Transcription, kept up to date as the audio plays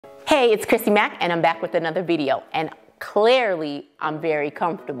Hey, it's Crissy Mac and I'm back with another video, and clearly I'm very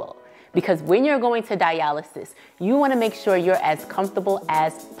comfortable because when you're going to dialysis, you want to make sure you're as comfortable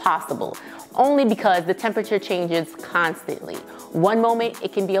as possible, only because the temperature changes constantly. One moment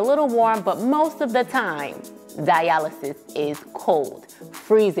it can be a little warm, but most of the time dialysis is cold,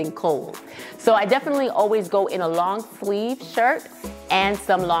 freezing cold. So I definitely always go in a long sleeve shirt and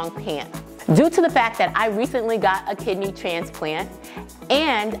some long pants. Due to the fact that I recently got a kidney transplant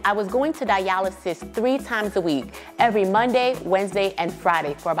and I was going to dialysis 3 times a week, every Monday, Wednesday, and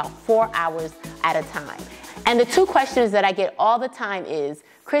Friday for about 4 hours at a time. And the 2 questions that I get all the time is,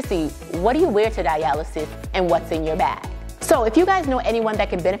 Crissy, what do you wear to dialysis and what's in your bag? So if you guys know anyone that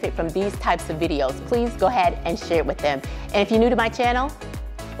can benefit from these types of videos, please go ahead and share it with them. And if you're new to my channel,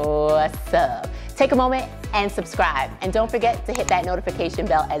 what's up? Take a moment and subscribe. And don't forget to hit that notification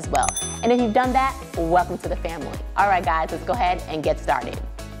bell as well. And if you've done that, welcome to the family. All right, guys, let's go ahead and get started.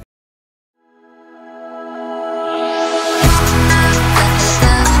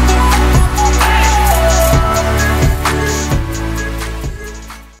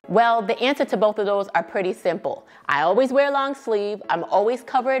 Well, the answer to both of those are pretty simple. I always wear long sleeve, I'm always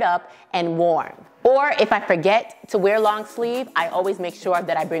covered up and warm. Or if I forget to wear long sleeve, I always make sure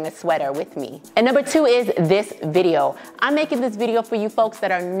that I bring a sweater with me. And number 2 is this video. I'm making this video for you folks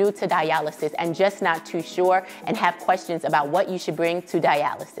that are new to dialysis and just not too sure and have questions about what you should bring to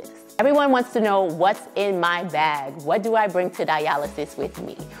dialysis. Everyone wants to know what's in my bag. What do I bring to dialysis with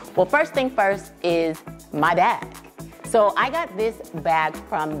me? Well, first thing first is my bag. So I got this bag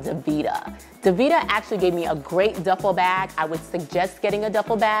from DaVita. DaVita actually gave me a great duffel bag. I would suggest getting a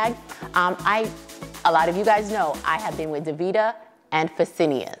duffel bag. A lot of you guys know I have been with DaVita and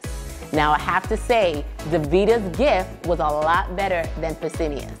Fresenius. Now I have to say, DaVita's gift was a lot better than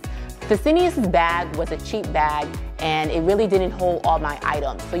Fresenius. Fresenius's bag was a cheap bag and it really didn't hold all my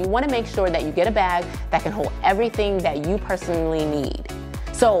items. So you want to make sure that you get a bag that can hold everything that you personally need.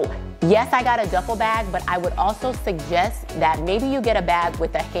 So yes, I got a duffel bag, but I would also suggest that maybe you get a bag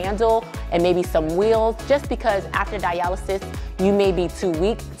with a handle and maybe some wheels, just because after dialysis, you may be too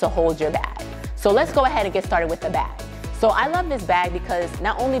weak to hold your bag. So let's go ahead and get started with the bag. So I love this bag because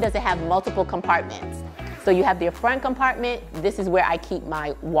not only does it have multiple compartments, so you have the front compartment, this is where I keep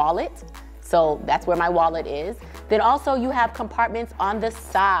my wallet. So that's where my wallet is. Then also you have compartments on the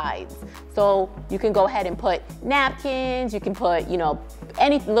sides. So you can go ahead and put napkins, you can put,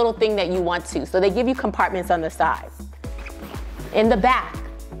 any little thing that you want to. So they give you compartments on the sides. In the back,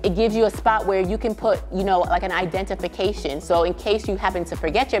 it gives you a spot where you can put, like an identification. So in case you happen to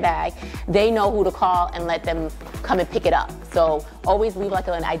forget your bag, they know who to call and let them come and pick it up. So always leave like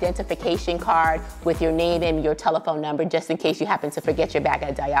an identification card with your name and your telephone number, just in case you happen to forget your bag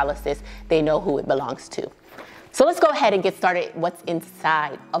at dialysis, they know who it belongs to. So let's go ahead and get started what's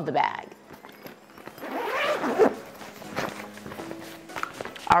inside of the bag.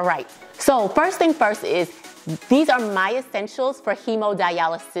 All right, so first thing first is, these are my essentials for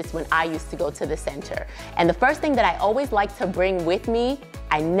hemodialysis when I used to go to the center. And the first thing that I always like to bring with me,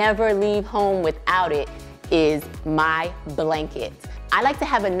 I never leave home without it, is my blanket. I like to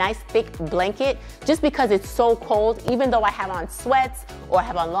have a nice thick blanket just because it's so cold. Even though I have on sweats or I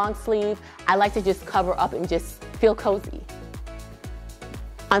have on long sleeve, I like to just cover up and just feel cozy.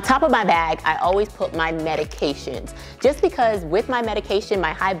 On top of my bag, I always put my medications. Just because with my medication,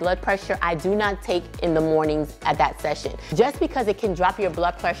 my high blood pressure, I do not take in the mornings at that session. Just because it can drop your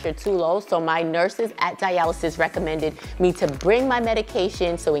blood pressure too low, so my nurses at dialysis recommended me to bring my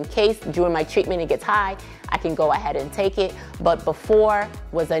medication, so in case during my treatment it gets high, I can go ahead and take it. But before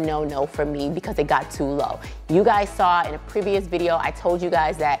was a no-no for me because it got too low. You guys saw in a previous video, I told you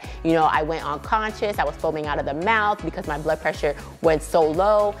guys that, I went unconscious, I was foaming out of the mouth because my blood pressure went so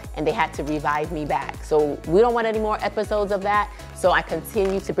low and they had to revive me back. So we don't want any more episodes of that. So I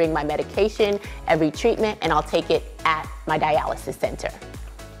continue to bring my medication every treatment and I'll take it at my dialysis center.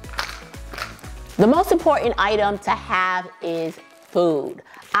 The most important item to have is food.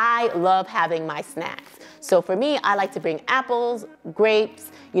 I love having my snacks. So for me, I like to bring apples,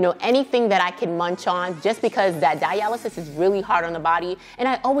 grapes, anything that I can munch on, just because that dialysis is really hard on the body and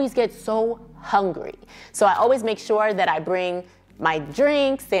I always get so hungry. So I always make sure that I bring my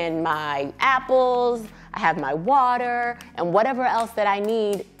drinks and my apples, I have my water and whatever else that I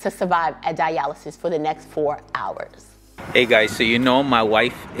need to survive at dialysis for the next 4 hours. Hey guys, so my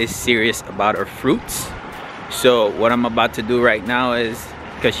wife is serious about her fruits. So what I'm about to do right now is,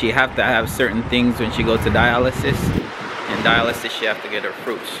 because she have to have certain things when she goes to dialysis. In dialysis, she have to get her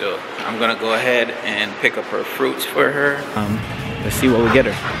fruits. So I'm gonna go ahead and pick up her fruits for her. Let's see what we get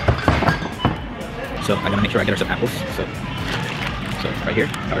her. So I gotta make sure I get her some apples. So So right here,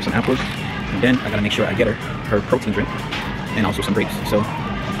 got her some apples. And then I gotta make sure I get her protein drink and also some grapes. So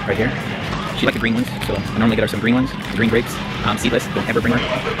right here, she likes the green ones. So I normally get her some green ones, green grapes, seedless. Don't ever bring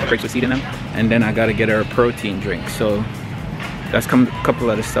her grapes with seed in them. And then I gotta get her a protein drink. So that's a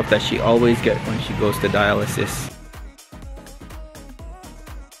couple of the stuff that she always gets when she goes to dialysis.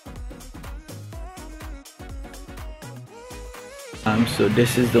 So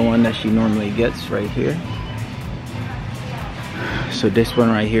this is the one that she normally gets right here. So this one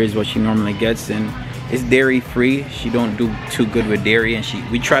right here is what she normally gets, and it's dairy free. She don't do too good with dairy,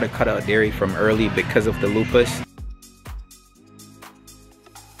 and we try to cut out dairy from early because of the lupus.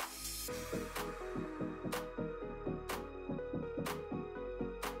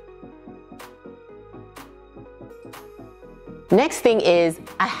 Next thing is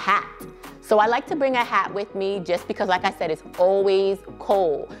a hat. So I like to bring a hat with me just because, like I said, it's always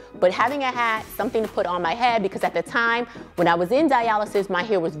cold. But having a hat, something to put on my head, because at the time when I was in dialysis, my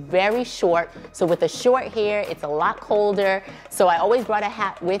hair was very short. So with the short hair, it's a lot colder. So I always brought a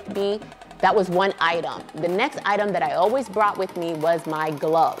hat with me. That was one item. The next item that I always brought with me was my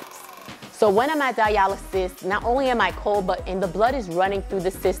gloves. So when I'm at dialysis, not only am I cold, and the blood is running through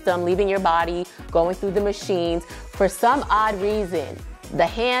the system, leaving your body, going through the machines. For some odd reason, the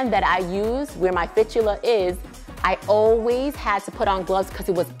hand that I use where my fistula is, I always had to put on gloves because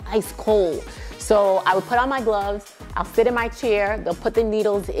it was ice cold. So I would put on my gloves, I'll sit in my chair, they'll put the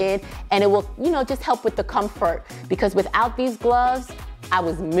needles in, and it will, just help with the comfort. Because without these gloves, I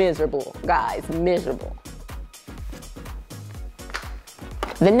was miserable, guys, miserable.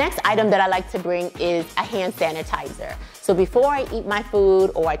 The next item that I like to bring is a hand sanitizer. So before I eat my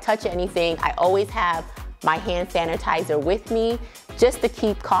food or I touch anything, I always have my hand sanitizer with me just to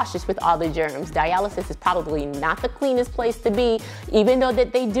keep cautious with all the germs. Dialysis is probably not the cleanest place to be, even though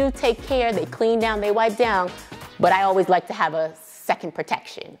that they do take care, they clean down, they wipe down, but I always like to have a second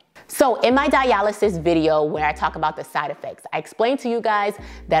protection. So in my dialysis video where I talk about the side effects, I explained to you guys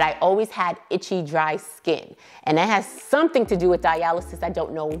that I always had itchy, dry skin. And that has something to do with dialysis. I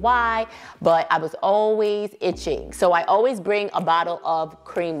don't know why, but I was always itching. So I always bring a bottle of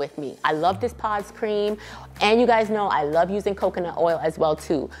cream with me. I love this Pause cream. And you guys know I love using coconut oil as well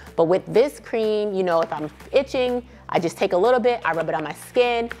too. But with this cream, if I'm itching, I just take a little bit, I rub it on my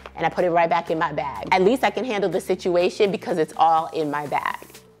skin, and I put it right back in my bag. At least I can handle the situation because it's all in my bag.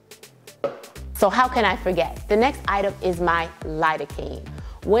 So how can I forget? The next item is my lidocaine.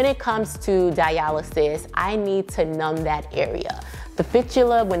 When it comes to dialysis, I need to numb that area. The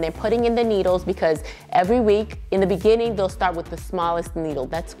fistula, when they're putting in the needles, because every week in the beginning, they'll start with the smallest needle.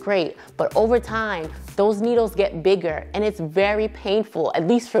 That's great. But over time, those needles get bigger and it's very painful. At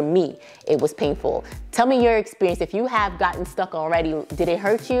least for me, it was painful. Tell me your experience. If you have gotten stuck already, did it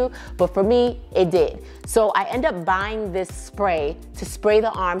hurt you? But for me, it did. So I end up buying this spray to spray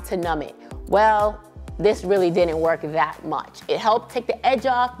the arm to numb it. Well, this really didn't work that much. It helped take the edge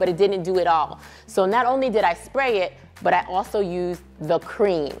off, but it didn't do it all. So not only did I spray it, but I also used the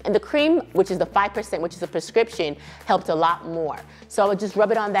cream. And the cream, which is the 5%, which is a prescription, helped a lot more. So I would just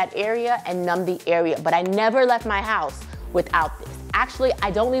rub it on that area and numb the area. But I never left my house without this. Actually,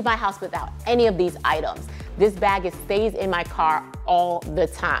 I don't leave my house without any of these items. This bag stays in my car all the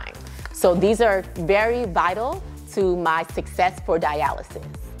time. So these are very vital to my success for dialysis.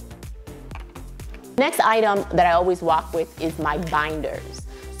 Next item that I always walk with is my binders.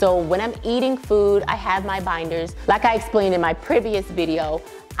 So when I'm eating food, I have my binders. Like I explained in my previous video,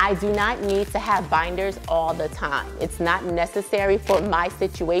 I do not need to have binders all the time. It's not necessary for my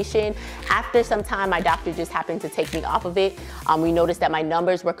situation. After some time, my doctor just happened to take me off of it. We noticed that my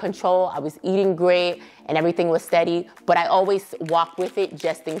numbers were controlled, I was eating great, and everything was steady, but I always walk with it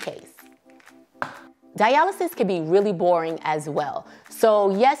just in case. Dialysis can be really boring as well.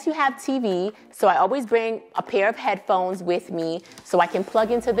 So yes, you have TV, so I always bring a pair of headphones with me so I can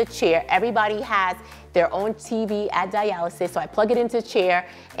plug into the chair. Everybody has their own TV at dialysis, so I plug it into the chair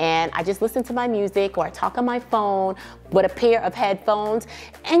and I just listen to my music or I talk on my phone with a pair of headphones.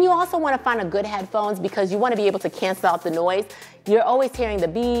 And you also want to find a good headphones because you want to be able to cancel out the noise. You're always hearing the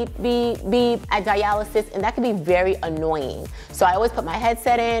beep, beep, beep at dialysis, and that can be very annoying. So I always put my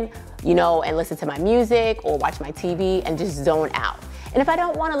headset in, and listen to my music or watch my TV and just zone out. And if I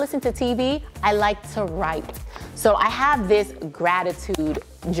don't want to listen to TV, I like to write. So I have this gratitude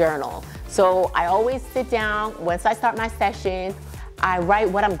journal. So I always sit down, once I start my session, I write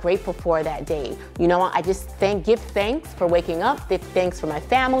what I'm grateful for that day. I just give thanks for waking up, give thanks for my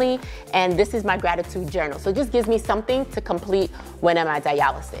family, and this is my gratitude journal. So it just gives me something to complete when I'm at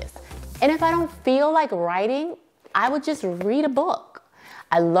dialysis. And if I don't feel like writing, I would just read a book.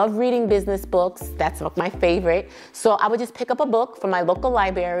 I love reading business books. That's my favorite. So I would just pick up a book from my local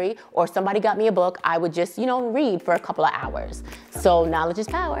library, or somebody got me a book. I would just, read for a couple of hours. So knowledge is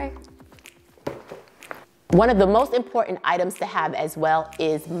power. One of the most important items to have as well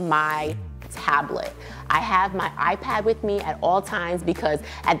is my tablet. I have my iPad with me at all times because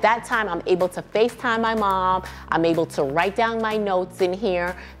at that time I'm able to FaceTime my mom. I'm able to write down my notes in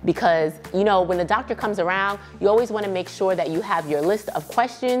here because, when the doctor comes around, you always want to make sure that you have your list of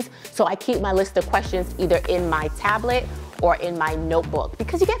questions. So I keep my list of questions either in my tablet or in my notebook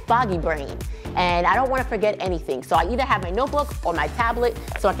because you get foggy brain and I don't want to forget anything. So I either have my notebook or my tablet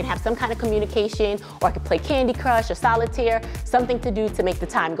so I can have some kind of communication, or I can play Candy Crush or Solitaire, something to do to make the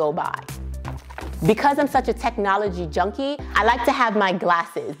time go by. Because I'm such a technology junkie, I like to have my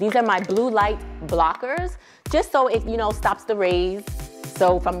glasses. These are my blue light blockers, just so it, stops the rays.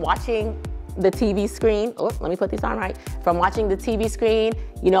 So from watching the TV screen, let me put this on right. From watching the TV screen,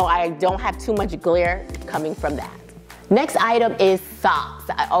 I don't have too much glare coming from that. Next item is socks.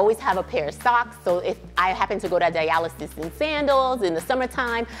 I always have a pair of socks, so if I happen to go to dialysis in sandals in the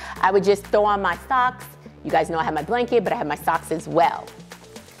summertime, I would just throw on my socks. You guys know I have my blanket, but I have my socks as well.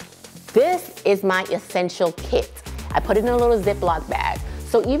 This is my essential kit. I put it in a little Ziploc bag.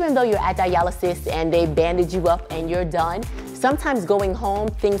 So even though you're at dialysis and they bandage you up and you're done, sometimes going home,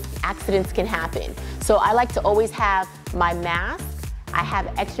 accidents can happen. So I like to always have my mask. I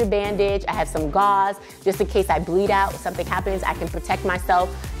have extra bandage, I have some gauze, just in case I bleed out, something happens, I can protect myself,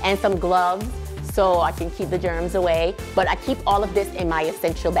 and some gloves so I can keep the germs away. But I keep all of this in my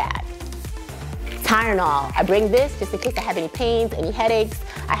essential bag. Tylenol, I bring this just in case I have any pains, any headaches.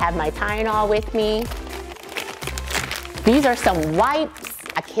 I have my Tylenol with me. These are some wipes,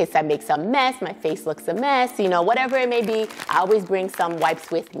 in case I make some mess, my face looks a mess, whatever it may be, I always bring some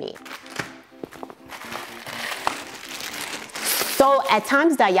wipes with me. So at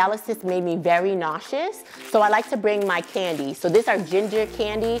times dialysis made me very nauseous, so I like to bring my candy. So these are ginger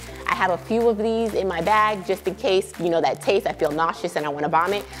candy. I have a few of these in my bag just in case, that taste, I feel nauseous and I want to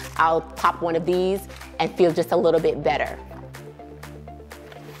vomit. I'll pop one of these and feel just a little bit better.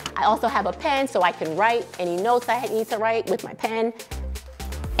 I also have a pen so I can write any notes I need to write with my pen.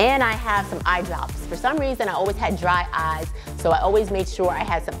 And I have some eye drops. For some reason, I always had dry eyes, so I always made sure I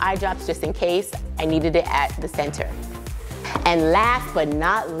had some eye drops just in case I needed it at the center. And last but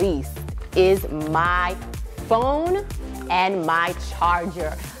not least is my phone and my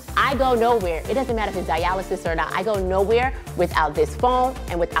charger. I go nowhere. It doesn't matter if it's dialysis or not. I go nowhere without this phone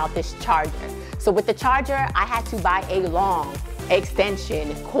and without this charger. So with the charger, I had to buy a long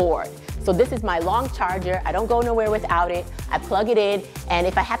extension cord. So this is my long charger. I don't go nowhere without it. I plug it in, and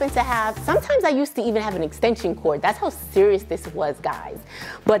if I happen to have, sometimes I used to even have an extension cord. That's how serious this was, guys.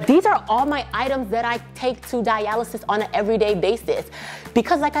 But these are all my items that I take to dialysis on an everyday basis.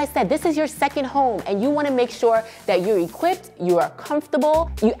 Because like I said, this is your second home, and you wanna make sure that you're equipped, you are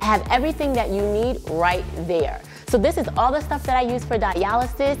comfortable, you have everything that you need right there. So this is all the stuff that I use for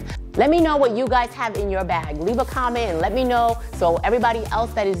dialysis. Let me know what you guys have in your bag. Leave a comment and let me know so everybody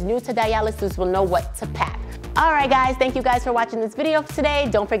else that is new to dialysis will know what to pack. All right, guys, thank you guys for watching this video today.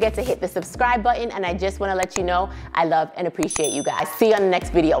 Don't forget to hit the subscribe button, and I just want to let you know I love and appreciate you guys. See you on the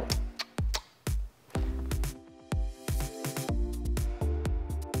next video.